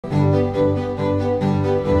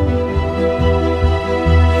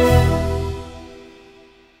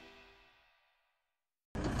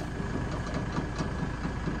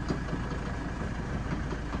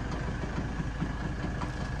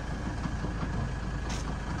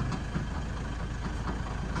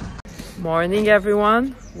Morning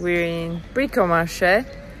everyone, we're in Bricomarché,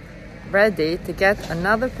 ready to get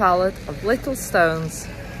another pallet of little stones.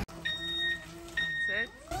 That's it.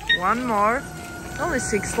 One more, only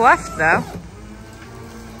 6 left though.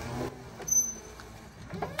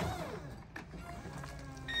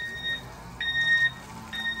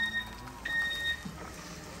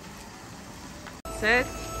 That's it,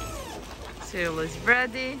 Cyril is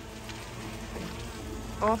ready.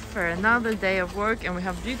 Off for another day of work, and we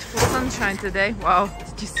have beautiful sunshine today. Wow,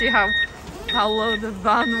 did you see how low the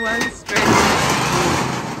van went? Straight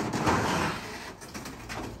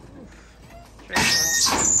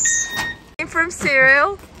up. From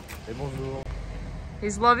Cyril. Hey, bonjour.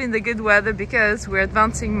 He's loving the good weather because we're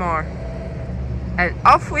advancing more. And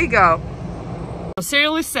off we go.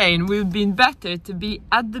 Cyril is saying it would be better to be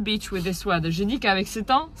at the beach with this weather. Je dis qu'avec ce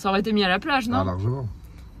temps, ça aurait été mis à la plage, non? Ah, largement.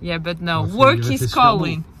 Yeah, but no, work is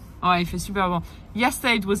calling. Oh, il fait super bon.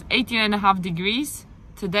 Yesterday it was 18.5 degrees.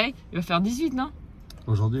 Today, il va faire 18, non?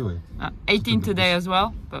 Aujourd'hui, oui. 18 today as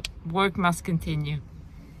well, but work must continue.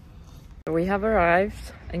 We have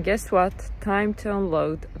arrived, and guess what? Time to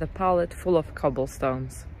unload the pallet full of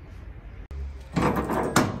cobblestones.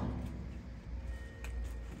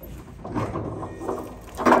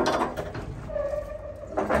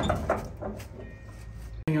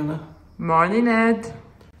 Morning, Ed.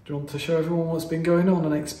 Do you want to show everyone what's been going on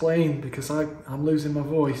and explain? Because I'm losing my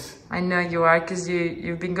voice. I know you are, because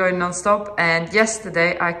you've been going non-stop, and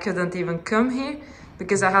yesterday I couldn't even come here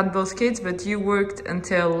because I had both kids, but you worked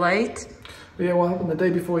until late. Yeah, what happened the day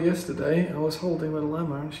before yesterday, I was holding little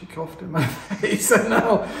Emma and she coughed in my face, and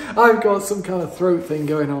now I've got some kind of throat thing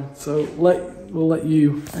going on. So we'll let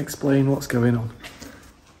you explain what's going on.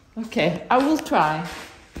 Okay, I will try.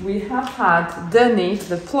 We have had Denis,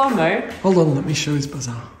 the plumber. Hold on, let me show his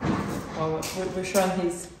bazaar. Well, we're showing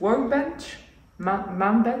his workbench,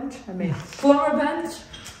 man bench, plumber bench.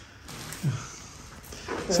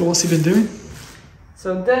 So what's he been doing?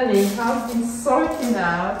 So Denis has been sorting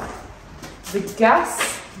out the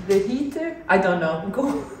gas, the heater. I don't know.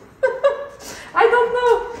 Go. I don't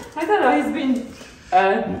know. He's been,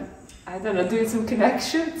 doing some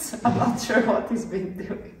connections. I'm not sure what he's been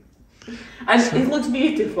doing. And it looks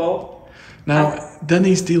beautiful. Now,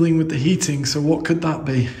 Denis dealing with the heating, so what could that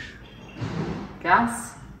be?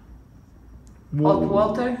 Gas? Hot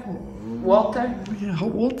water? Water? Yeah, hot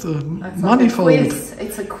water. That's manifold. Like a quiz.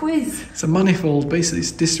 It's a quiz. It's a manifold. Basically,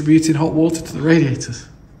 it's distributing hot water to the radiators.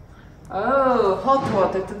 Oh, hot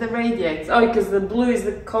water to the radiators. Oh, because the blue is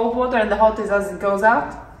the cold water and the hot is as it goes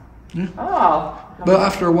out? Yeah. Oh. But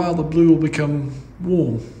after a while, the blue will become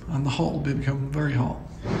warm and the hot will become very hot.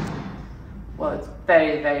 Well, it's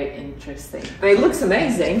very, very interesting. But it looks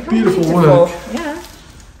amazing. Beautiful work. Yeah.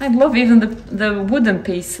 I love even the wooden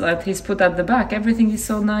piece that he's put at the back. Everything is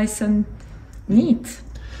so nice and neat.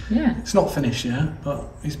 Yeah. It's not finished yet, but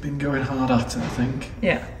he's been going hard at it, I think.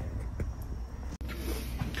 Yeah.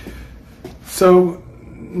 So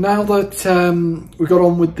now that we got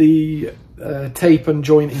on with the tape and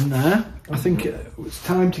joint in there, I think it's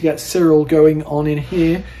time to get Cyril going on in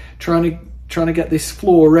here, trying to get this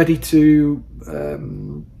floor ready to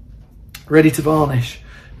varnish,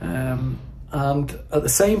 and at the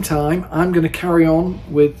same time I'm going to carry on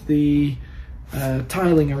with the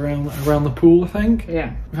tiling around the pool. I think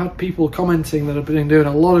we've had people commenting that I've been doing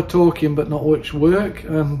a lot of talking but not much work,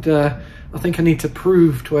 and I think I need to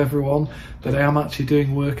prove to everyone that I am actually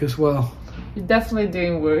doing work as well. You're definitely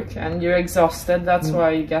doing work and you're exhausted. That's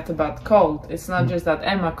why you get a bad cold. It's not just that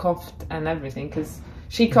Emma coughed and everything, because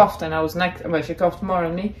she coughed and I was next. Well, she coughed more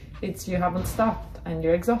on me. It's you haven't stopped and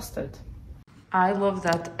you're exhausted. I love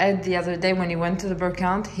that Ed the other day when he went to the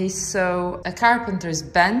brocante, he saw a carpenter's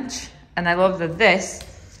bench, and I love that this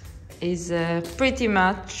is pretty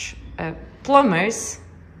much a plumber's.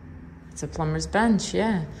 It's a plumber's bench,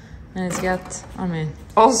 yeah, and it's got,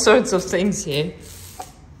 all sorts of things here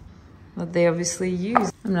that they obviously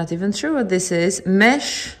use. I'm not even sure what this is.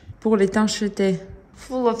 Mesh pour l'étanchéité.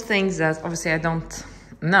 Full of things that obviously I don't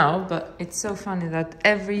know, but it's so funny that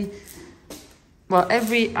every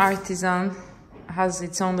artisan has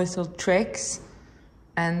its own little tricks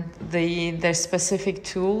and their specific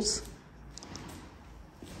tools,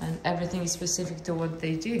 and everything is specific to what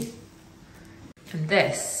they do. And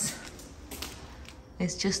this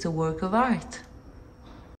is just a work of art.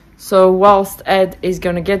 So whilst Ed is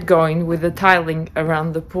gonna get going with the tiling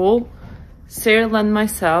around the pool, Cyril and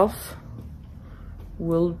myself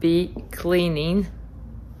will be cleaning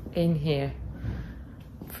in here.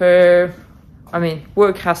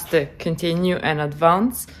 Work has to continue and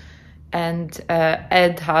advance, and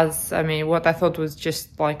Ed has, what I thought was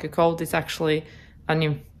just like a cold is actually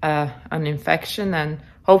an infection, and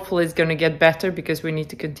hopefully it's going to get better because we need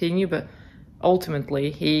to continue, but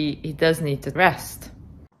ultimately he does need to rest.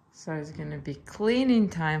 So it's going to be cleaning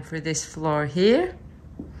time for this floor here.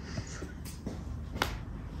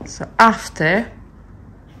 So after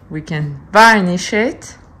we can varnish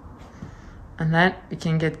it, and then we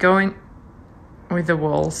can get going with the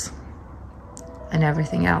walls and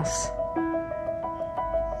everything else.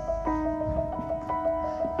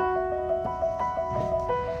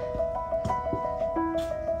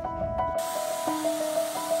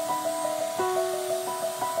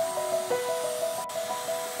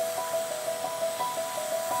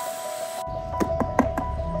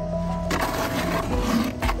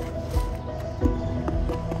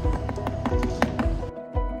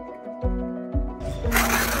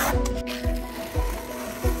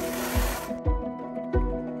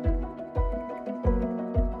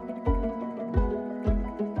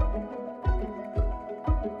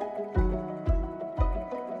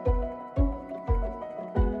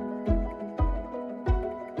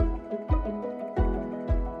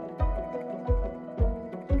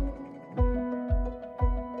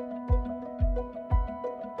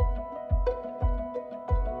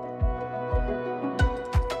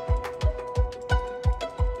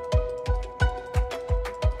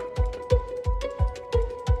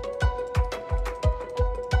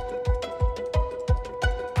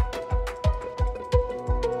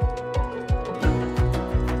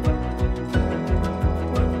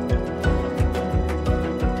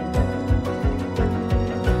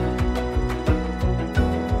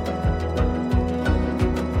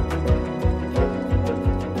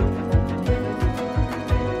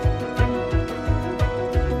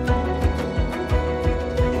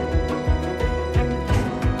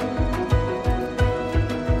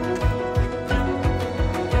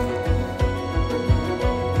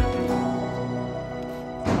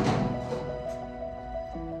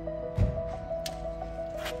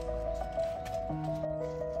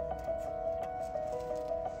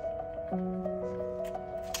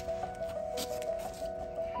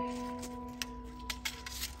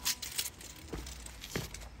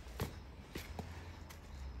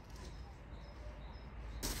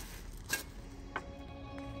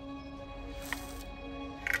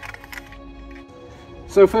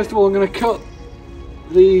 So first of all, I'm going to cut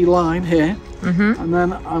the line here, and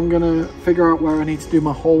then I'm going to figure out where I need to do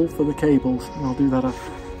my hole for the cables, and I'll do that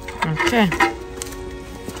after. Okay.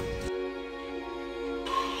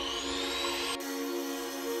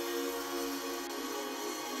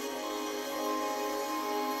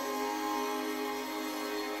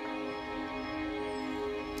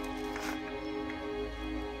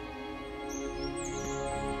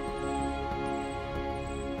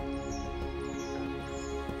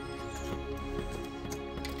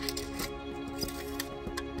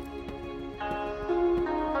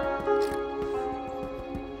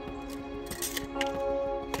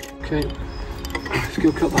 Okay, let's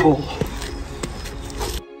go cut the hole.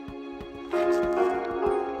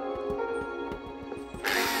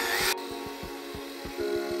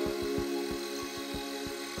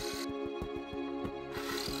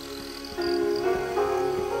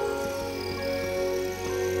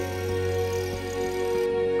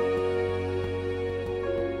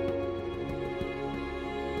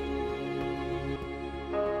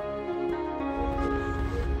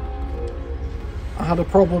 I had a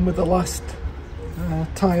problem with the last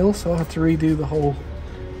tile, so I had to redo the hole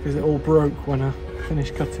because it all broke when I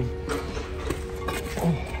finished cutting.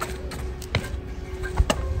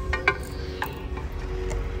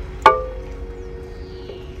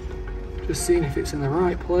 Just seeing if it's in the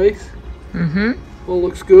right place. All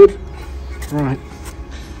looks good. Right.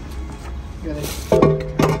 Get it.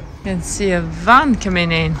 You can see a van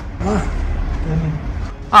coming in.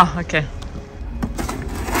 Ah, okay.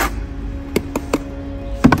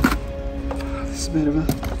 This is a bit of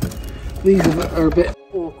a... These are a bit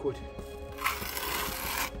awkward.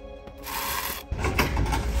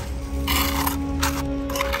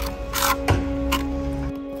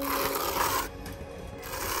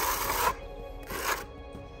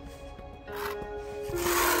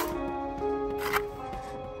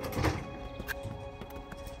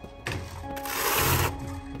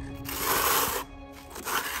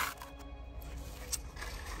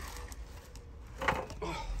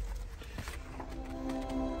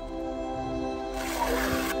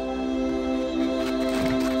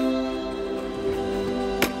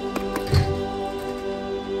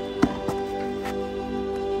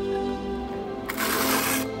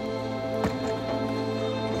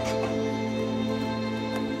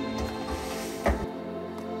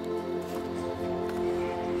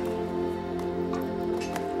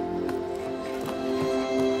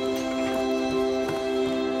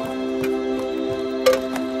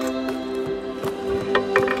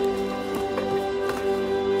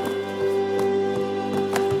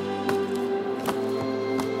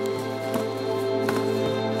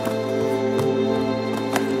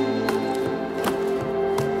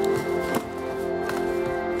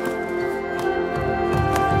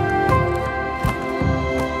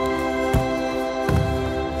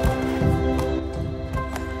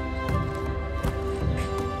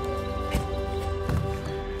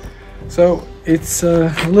 So it's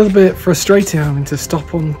a little bit frustrating having to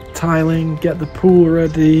stop on tiling, get the pool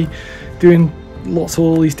ready, doing lots of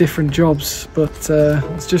all these different jobs, but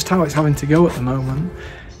it's just how it's having to go at the moment,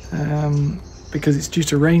 because it's due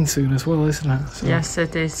to rain soon as well, isn't it? So yes,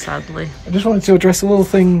 it is, sadly. I just wanted to address a little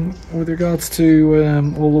thing with regards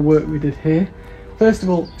to all the work we did here. First of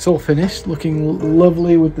all, it's all finished, looking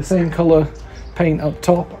lovely with the same colour paint up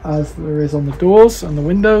top as there is on the doors and the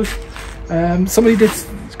windows. A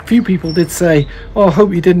few people did say, oh, I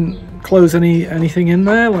hope you didn't close anything in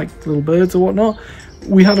there, like little birds or whatnot.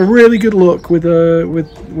 We had a really good look with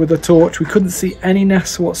a torch. We couldn't see any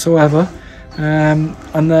nests whatsoever, and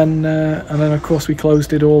then of course we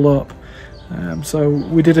closed it all up. So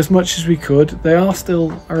we did as much as we could. They are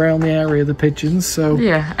still around the area, the pigeons. So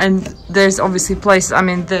yeah, and there's obviously places. I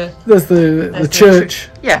mean, there's the church.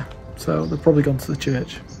 Yeah. So they've probably gone to the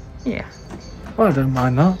church. Yeah. Well, I don't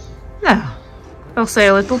mind that. No, they'll say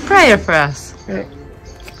a little prayer for us. Yeah.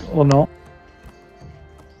 Or not.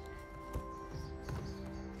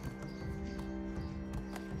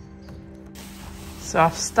 So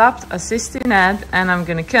I've stopped assisting Ed, and I'm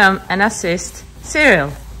gonna come and assist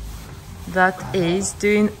Cyril. That is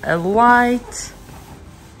doing a white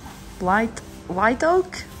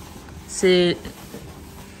oak. See,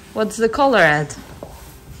 what's the color, Ed?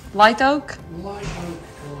 Light oak? Light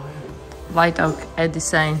oak. Light oak, Ed is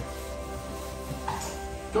saying.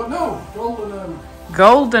 No, golden oak.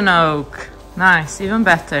 Golden oak. Nice, even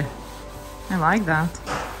better. I like that.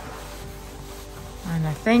 And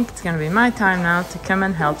I think it's gonna be my time now to come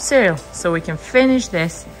and help Cyril, so we can finish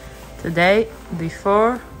this today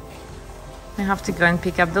before I have to go and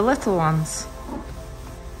pick up the little ones.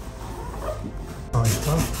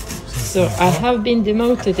 So I have been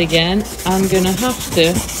demoted again. I'm gonna have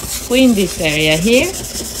to clean this area here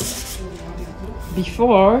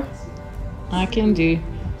before I can do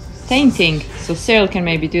tainting. So Cyril can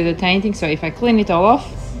maybe do the tainting. So if I clean it all off,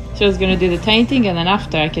 Cyril's gonna do the tainting, and then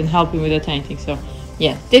after I can help him with the tainting. So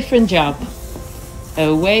yeah, different job.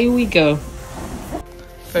 Away we go.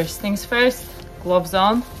 First things first, gloves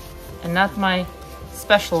on, and not my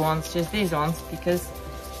special ones, just these ones, because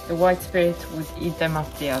the white spirit would eat them up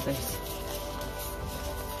the others.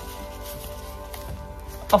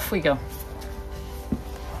 Off we go.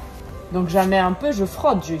 Donc j'en mets un peu, je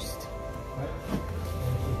frotte juste.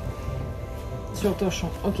 Sur torchon,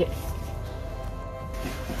 ok.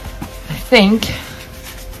 I think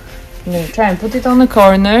I'm going to try and put it on the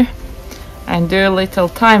corner and do a little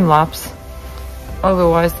time lapse,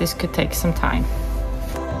 otherwise this could take some time.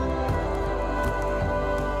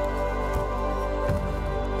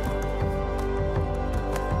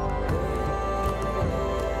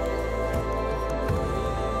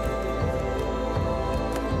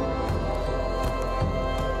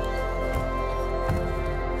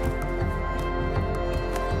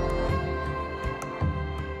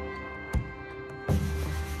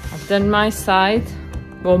 Done my side,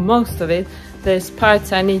 well, most of it. There's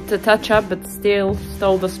parts I need to touch up, but still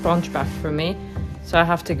stole the sponge back from me, so I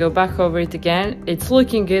have to go back over it again. It's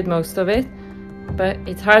looking good, most of it, but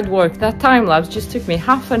it's hard work. That time lapse just took me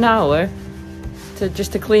half an hour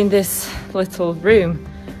to clean this little room,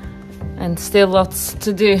 and still lots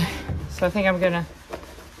to do. So I think I'm gonna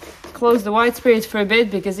close the white spirit for a bit,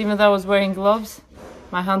 because even though I was wearing gloves,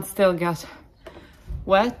 my hands still got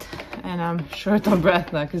wet, and I'm short on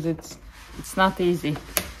breath now because it's not easy,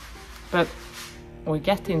 but we're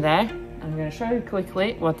getting there. I'm going to show you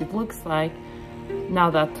quickly what it looks like now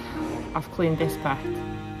that I've cleaned this part.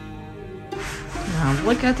 Now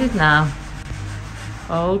look at it now,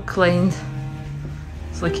 all cleaned.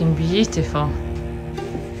 It's looking beautiful.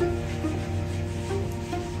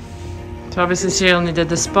 So obviously Cyril needed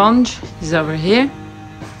the sponge. He's over here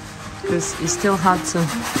because he still had some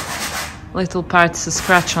little parts to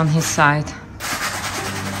scratch on his side,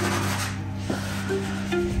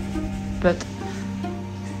 but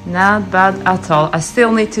not bad at all. I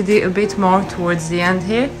still need to do a bit more towards the end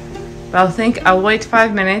here, but I think I'll wait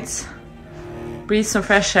 5 minutes, breathe some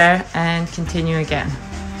fresh air, and continue again.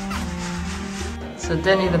 So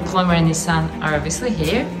Denis the plumber and his son are obviously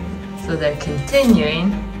here, so they're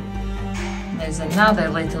continuing. There's another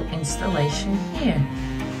little installation here.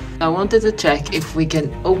 I wanted to check if we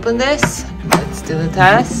can open this. Let's do the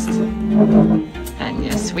test. And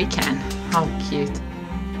yes, we can. How cute.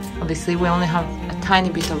 Obviously, we only have a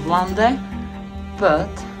tiny bit of land there,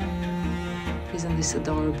 but isn't this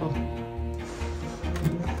adorable?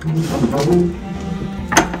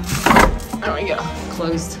 There we go.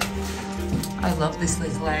 Closed. I love this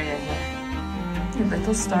little area here. A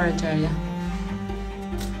little storage area.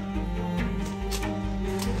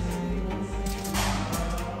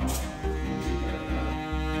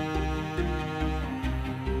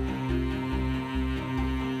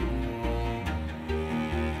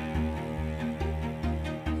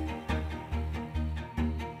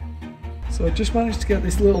 So I just managed to get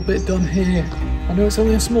this little bit done here. I know it's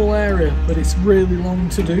only a small area, but it's really long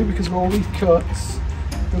to do because of all these cuts.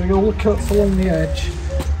 Got all the cuts along the edge.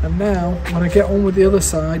 And now, when I get on with the other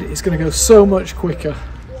side, it's going to go so much quicker.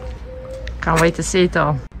 Can't wait to see it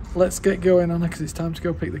all. Let's get going, Anna, because it's time to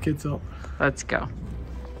go pick the kids up. Let's go.